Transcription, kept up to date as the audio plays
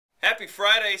Happy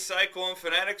Friday, Cyclone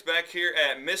Fanatics, back here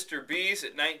at Mr. B's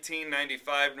at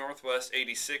 1995 Northwest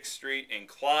 86th Street in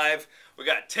Clive. We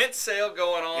got tent sale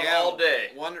going on all day.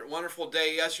 Wonderful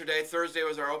day yesterday. Thursday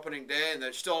was our opening day, and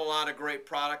there's still a lot of great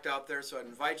product out there, so I'd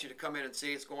invite you to come in and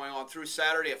see. It's going on through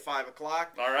Saturday at 5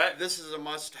 o'clock. All right. This is a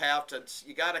must-have.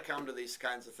 You got to come to these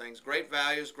kinds of things. Great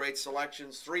values, great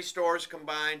selections, 3 stores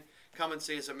combined. Come and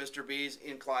see us at Mr. B's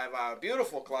in Clive, Iowa.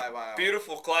 Beautiful Clive, Iowa.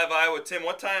 Beautiful Clive, Iowa. Tim,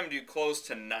 what time do you close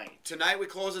tonight? Tonight we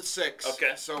close at 6.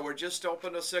 Okay. So we're just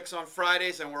open to 6 on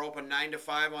Fridays, and we're open 9 to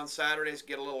 5 on Saturdays.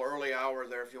 Get a little early hour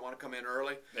there if you want to come in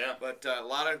early. Yeah. But a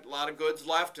lot of goods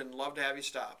left, and love to have you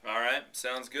stop. All right.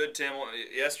 Sounds good, Tim.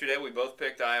 Yesterday we both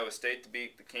picked Iowa State to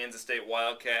beat the Kansas State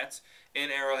Wildcats in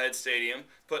Arrowhead Stadium,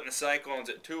 putting the Cyclones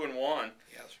at 2-1.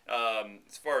 Yes.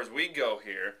 As far as we go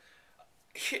here,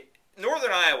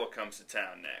 Northern Iowa comes to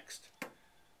town next.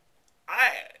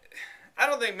 I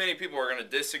don't think many people are going to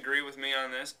disagree with me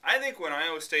on this. I think when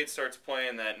Iowa State starts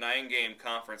playing that 9-game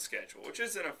conference schedule, which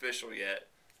isn't official yet,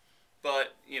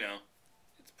 but, you know,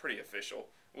 it's pretty official.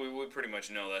 We pretty much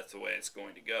know that's the way it's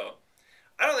going to go.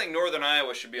 I don't think Northern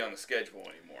Iowa should be on the schedule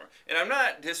anymore. And I'm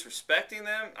not disrespecting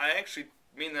them. I actually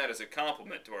mean that as a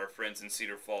compliment to our friends in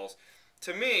Cedar Falls.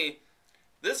 To me,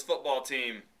 this football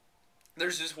team,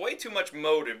 there's just way too much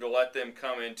motive to let them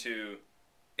come into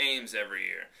Ames every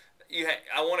year.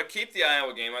 I want to keep the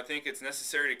Iowa game. I think it's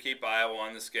necessary to keep Iowa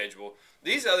on the schedule.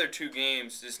 These other 2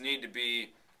 games just need to be,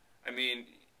 I mean,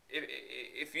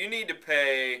 if you need to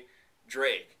pay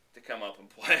Drake to come up and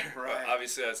play, right.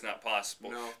 Obviously that's not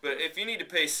possible. No. But if you need to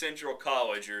pay Central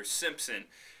College or Simpson,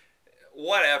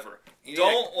 whatever.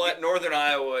 Don't let Northern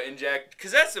Iowa inject,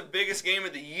 because that's the biggest game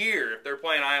of the year if they're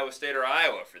playing Iowa State or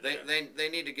Iowa for them. They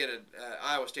need to get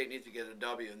Iowa State needs to get a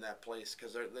W in that place,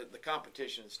 because the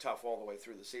competition is tough all the way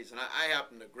through the season. I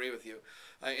happen to agree with you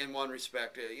in one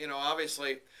respect. You know,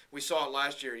 obviously we saw it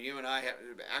last year. You and I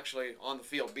actually on the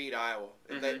field beat Iowa.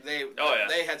 Mm-hmm.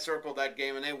 They had circled that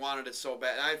game and they wanted it so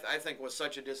bad. I think it was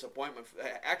such a disappointment.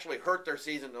 It actually hurt their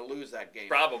season to lose that game.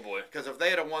 Probably. Because if they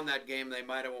had won that game, they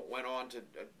might have went on to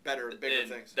better and bigger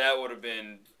things. That would have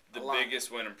been the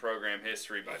biggest win in program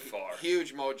history by far.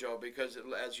 Huge mojo, because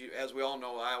as we all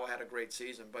know, Iowa had a great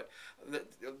season. But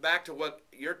back to what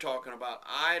you're talking about,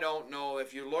 I don't know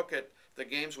if you look at the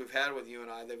games we've had with you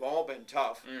and I, they've all been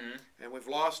tough, and we've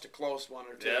lost a close one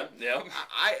or 2. Yeah.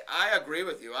 I agree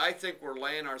with you. I think we're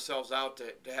laying ourselves out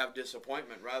to have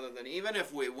disappointment rather than, even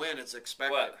if we win, it's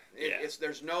expected. Well, yeah.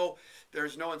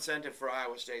 There's no incentive for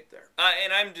Iowa State there.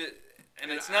 And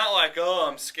it's not like, oh,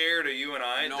 I'm scared of you and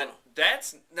I. No.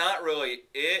 That's not really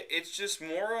it. It's just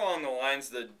more along the lines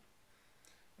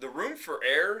the room for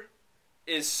error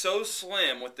is so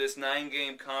slim with this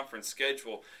 9-game conference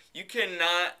schedule. You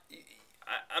cannot.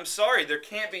 I'm sorry, there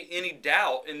can't be any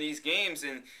doubt in these games.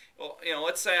 And well, you know,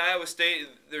 let's say Iowa State,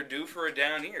 they're due for a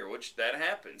down year, which that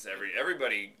happens.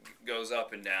 Everybody goes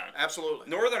up and down. Absolutely.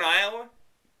 Northern Iowa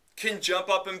can jump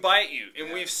up and bite you,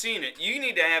 and we've seen it. You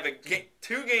need to have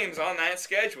 2 games on that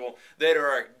schedule that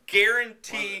are a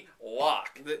guarantee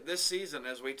lock. This season,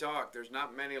 as we talk, there's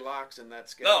not many locks in that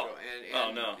schedule.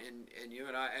 No. And you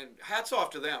and I, and hats off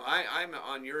to them. I'm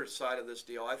on your side of this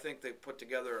deal. I think they put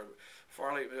together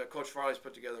Coach Farley's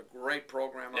put together a great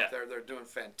program up there. They're doing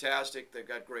fantastic. They've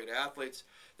got great athletes.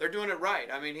 They're doing it right.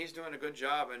 I mean, he's doing a good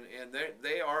job, and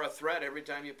they are a threat every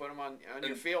time you put them on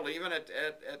your field, even at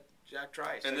Jack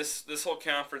Trice. And this whole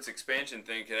conference expansion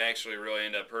thing could actually really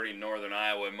end up hurting Northern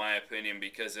Iowa, in my opinion,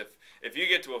 because if you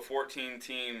get to a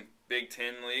 14-team Big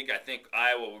Ten league, I think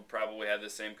Iowa would probably have the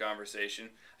same conversation.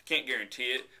 I can't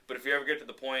guarantee it, but if you ever get to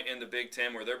the point in the Big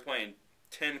Ten where they're playing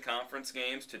 10 conference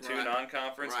games to 2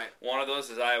 non-conference, one of those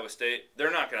is Iowa State,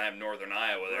 they're not going to have Northern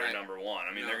Iowa there number 1.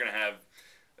 I mean, they're going to have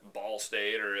Ball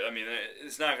State,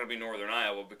 it's not going to be Northern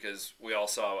Iowa, because we all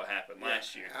saw what happened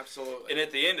last year. Absolutely. And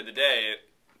at the end of the day,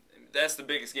 that's the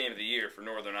biggest game of the year for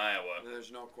Northern Iowa.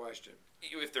 There's no question.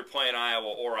 If they're playing Iowa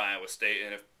or Iowa State,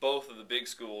 and if both of the big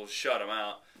schools shut them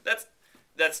out,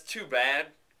 that's too bad,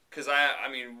 because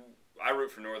I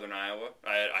root for Northern Iowa.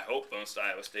 I hope most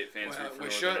Iowa State fans root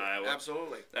for Northern Iowa.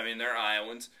 Absolutely. I mean, they're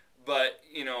Iowans. But,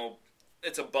 you know,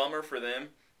 it's a bummer for them.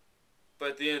 But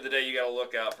at the end of the day, you got to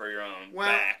look out for your own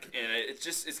back. And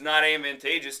it's not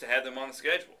advantageous to have them on the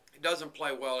schedule. It doesn't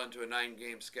play well into a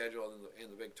 9-game schedule in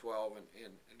the Big 12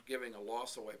 and giving a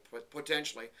loss away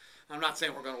potentially. I'm not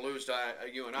saying we're going to lose to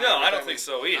UNI. No, I don't think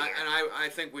so either. I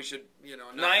think we should,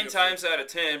 not 9 times out of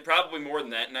 10, probably more than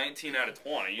that, 19 out of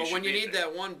 20. But when you need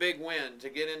that one big win to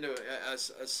get into a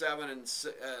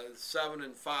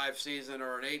 7-5 season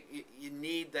or an 8, you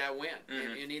need that win.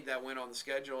 You need that win on the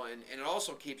schedule, and it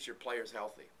also keeps your players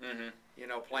healthy.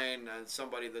 Playing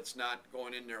somebody that's not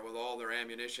going in there with all their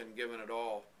ammunition, giving it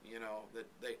all. That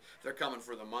they're coming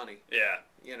for the money. Yeah.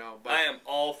 But I am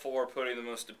all for putting the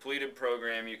most depleted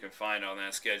program you can find on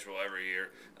that schedule every year.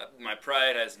 My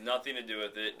pride has nothing to do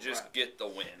with it. Just get the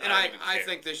win. And I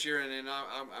think this year, and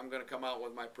I'm going to come out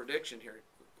with my prediction here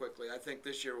quickly. I think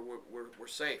this year we're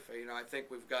safe. I think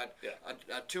we've got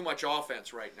too much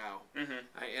offense right now,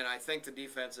 and I think the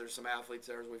defense. There's some athletes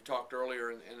there, as we've talked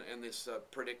earlier in this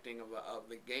predicting of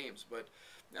the games. But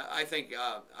I think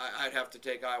I'd have to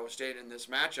take Iowa State in this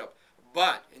matchup.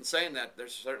 But in saying that,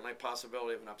 there's certainly a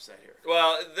possibility of an upset here.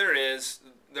 Well, there is.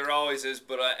 There always is.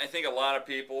 But I think a lot of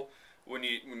people, when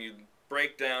you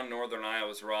break down Northern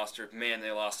Iowa's roster, man, they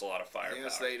lost a lot of firepower.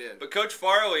 Yes, they did. But Coach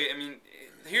Farley,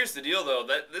 here's the deal, though.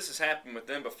 That this has happened with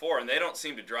them before, and they don't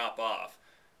seem to drop off.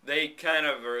 They kind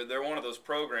of are. They're one of those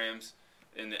programs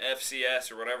in the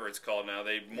FCS or whatever it's called now.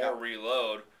 They more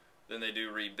reload than they do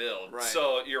rebuild. Right.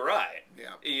 So you're right.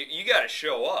 Yeah. You got to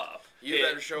show up. You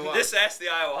better show up. This asked the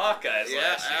Iowa Hawkeyes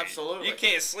last year. Absolutely. You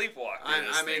can't sleepwalk.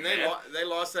 They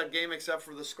lost that game except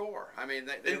for the score.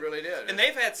 They really did. And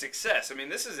they've had success.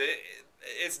 This is it.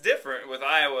 It's different with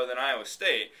Iowa than Iowa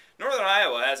State. Northern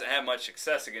Iowa hasn't had much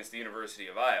success against the University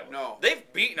of Iowa. No. They've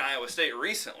beaten Iowa State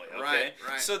recently, okay?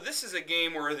 Right. So this is a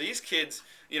game where these kids,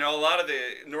 a lot of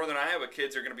the Northern Iowa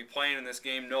kids are going to be playing in this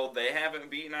game, know they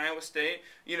haven't beaten Iowa State.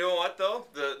 You know what, though?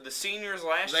 The seniors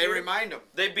last year. They remind them.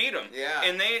 They beat them. Yeah.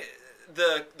 And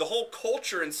the whole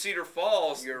culture in Cedar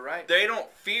Falls, you're right. They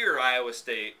don't fear Iowa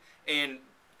State. And,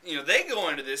 they go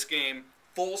into this game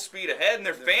full speed ahead, and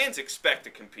their fans expect to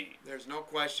compete. There's no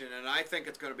question, and I think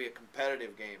it's going to be a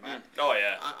competitive game. Oh,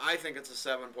 yeah. I think it's a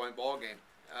 7-point ball game.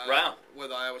 Wow.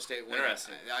 With Iowa State winning.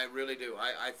 Interesting. I really do.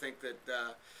 I think that,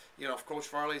 Coach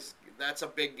Farley's, that's a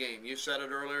big game. You said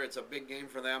it earlier. It's a big game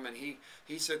for them, and he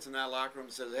sits in that locker room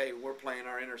and says, "Hey, we're playing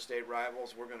our interstate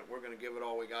rivals. We're gonna give it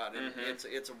all we got." And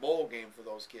it's a bowl game for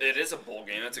those kids. It is a bowl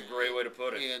game. That's a great way to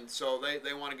put it. And so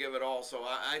they want to give it all. So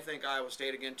I think Iowa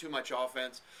State, again, too much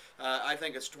offense. I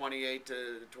think it's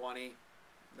 28-20,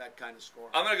 that kind of score.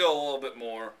 I'm going to go a little bit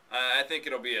more. I think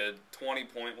it'll be a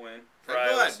 20-point win for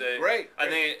Iowa State. Great. I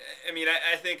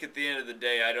think at the end of the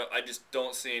day, I just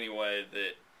don't see any way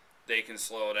that they can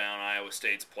slow down Iowa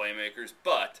State's playmakers.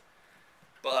 But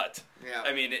yeah.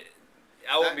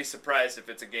 I wouldn't be surprised if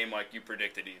it's a game like you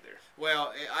predicted either.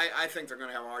 Well, I think they're going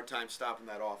to have a hard time stopping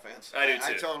that offense. I do too.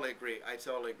 I totally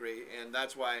agree. And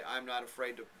that's why I'm not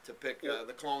afraid to pick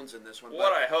the Clones in this one.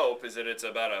 What I hope is that it's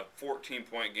about a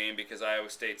 14-point game because Iowa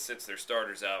State sits their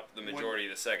starters out the majority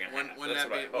of the second half.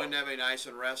 Wouldn't that be nice,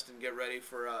 and rest and get ready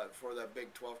for that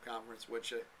Big 12 conference,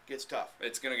 which gets tough.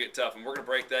 It's going to get tough, and we're going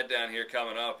to break that down here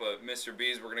coming up. Mr.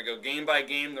 B's, we're going to go game by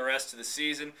game the rest of the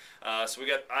season. So we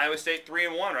got Iowa State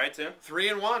 3-1, right, Tim?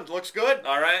 3-1. Looks good.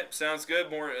 All right. Sounds good.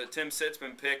 More Tim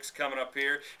Sitzmann picks coming up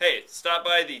here. Hey, stop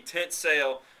by the tent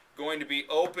sale. Going to be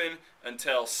open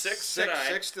until 6 tonight.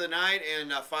 6 tonight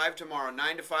and 5 tomorrow.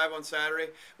 9 to 5 on Saturday.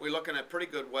 We're looking at pretty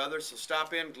good weather, so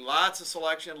stop in. Lots of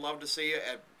selection. Love to see you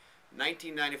at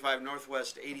 1995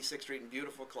 Northwest 86th Street in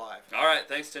beautiful Clive. All right.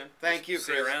 Thanks, Tim. Thank you, Chris.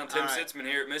 See you around. Tim Sitzmann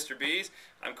here at Mr. B's.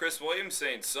 I'm Chris Williams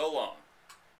saying so long.